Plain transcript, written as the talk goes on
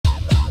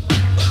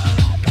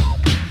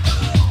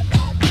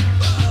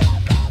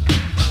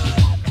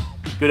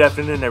Good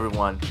afternoon,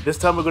 everyone. This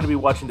time we're going to be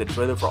watching the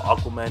trailer for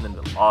Aquaman and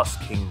the Lost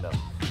Kingdom,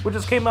 which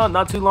just came out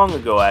not too long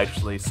ago,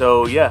 actually.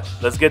 So yeah,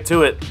 let's get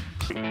to it.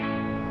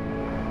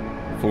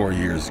 4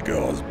 years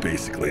ago, I was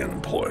basically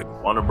unemployed.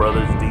 Warner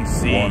Brothers,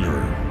 DC.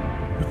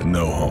 Wanderer with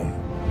no home.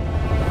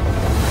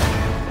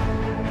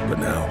 But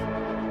now,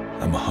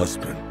 I'm a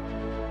husband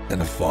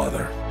and a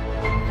father.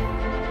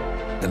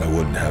 And I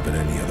wouldn't have it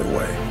any other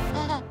way.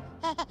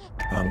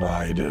 I don't know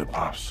how you did it,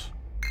 Pops.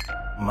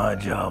 My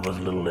job was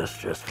a little less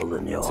stressful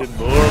than yours.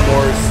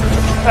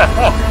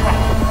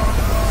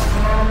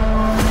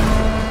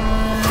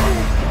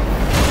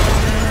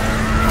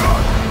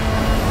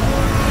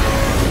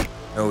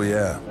 Oh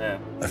yeah,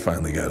 I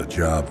finally got a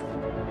job.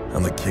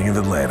 I'm the king of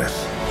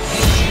Atlantis.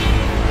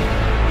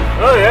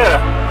 Oh yeah.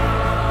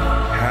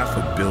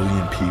 500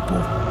 million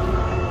people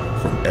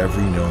from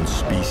every known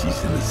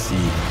species in the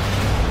sea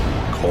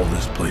call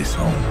this place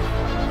home.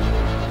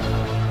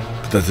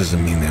 But that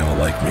doesn't mean they all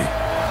like me.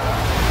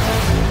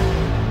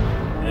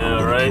 Yeah,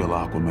 I'm right.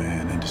 gonna kill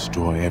Aquaman and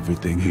destroy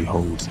everything he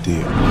holds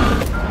dear.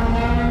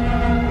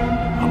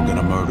 I'm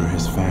gonna murder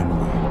his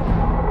family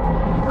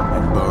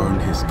and burn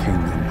his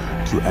kingdom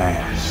to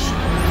ash.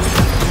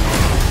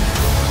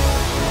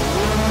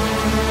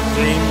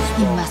 James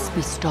He Bond. must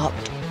be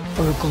stopped,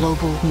 or a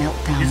global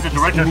meltdown. He's the is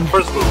director of the imminent.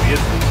 first movie,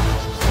 isn't he?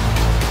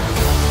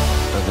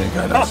 I think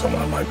I know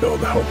someone might be able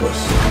to help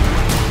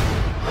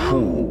us.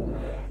 Ooh,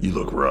 you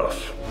look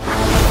rough.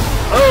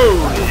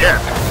 Oh yeah.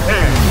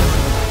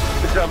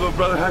 Good job, little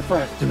brother. High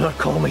five. Do not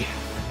call me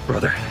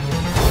brother.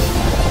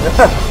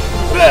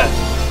 Bad.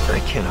 I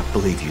cannot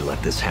believe you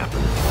let this happen.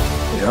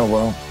 Yeah,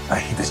 well, I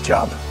hate this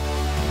job.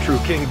 True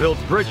king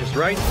builds bridges,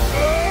 right?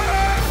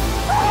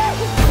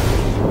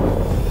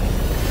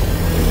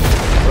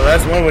 So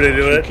that's one way to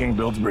do it. King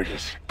builds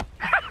bridges.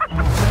 We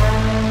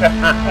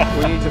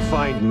need to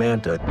find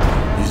Manta.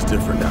 He's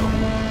different now.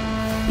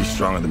 He's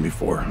stronger than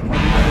before.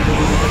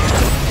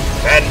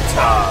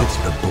 Manta. It's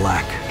the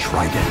Black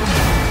Trident.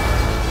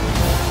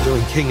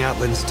 During King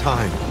Atlan's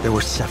time, there were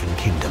 7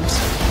 kingdoms.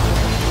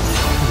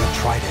 And the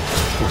Trident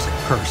was a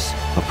curse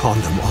upon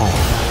them all.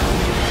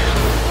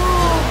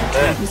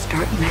 Titan's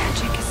dark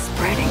magic is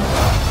spreading.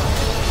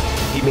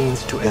 He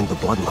means to end the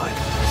bloodline.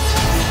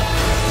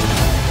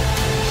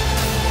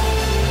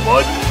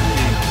 What?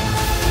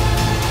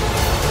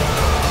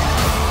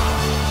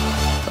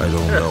 I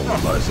don't know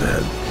what lies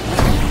ahead,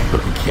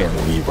 but we can't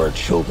leave our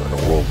children in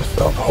a world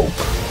without hope.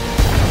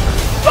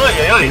 Oh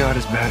yeah, You're not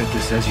as bad at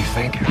this as you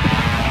think.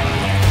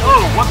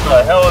 Oh, what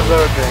the hell is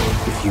everything?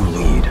 If you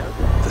lead,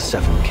 the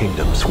 7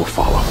 kingdoms will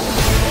follow.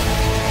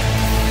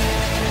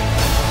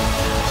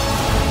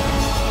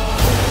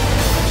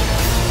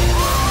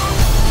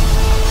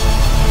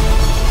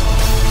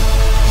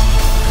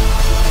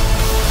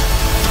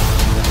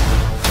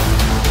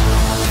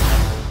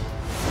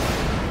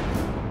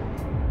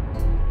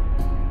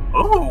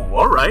 Oh,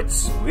 alright,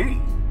 sweet.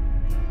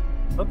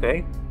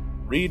 Okay.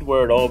 Read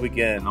where it all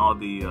began, all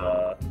the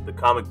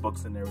comic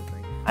books and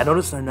everything. I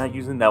noticed they're not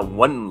using that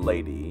one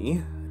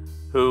lady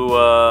who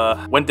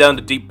went down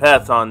the deep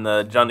path on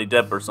Johnny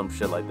Depp or some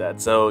shit like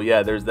that. So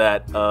yeah, there's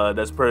that.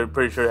 That's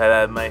pretty sure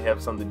that might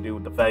have something to do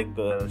with the fact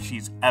that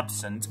she's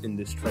absent in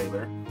this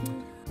trailer.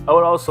 I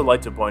would also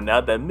like to point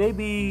out that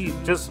maybe,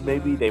 just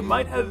maybe, they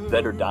might have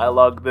better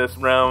dialogue this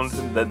round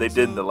than they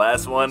did in the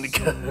last one.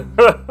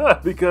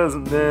 Because,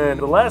 man,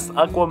 the last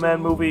Aquaman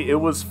movie, it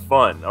was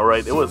fun,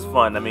 alright? It was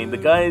fun. I mean, the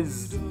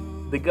guys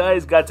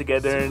got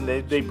together and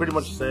they pretty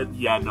much said,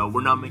 yeah, no,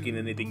 we're not making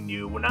anything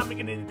new. We're not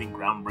making anything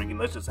groundbreaking.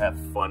 Let's just have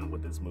fun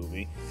with this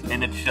movie.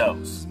 And it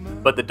shows.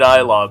 But the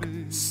dialogue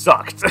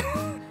sucked.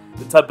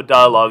 The type of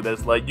dialogue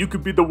that's like, you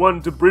could be the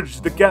one to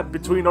bridge the gap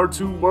between our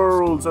two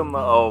worlds. I'm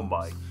like, oh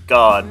my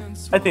god.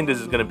 I think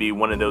this is going to be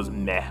one of those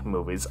meh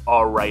movies.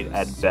 Alright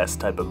at best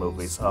type of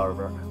movies,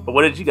 however. But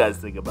what did you guys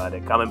think about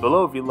it? Comment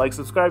below if you like,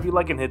 subscribe if you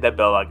like, and hit that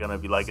bell icon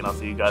if you like, and I'll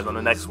see you guys on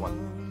the next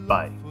one.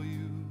 Bye.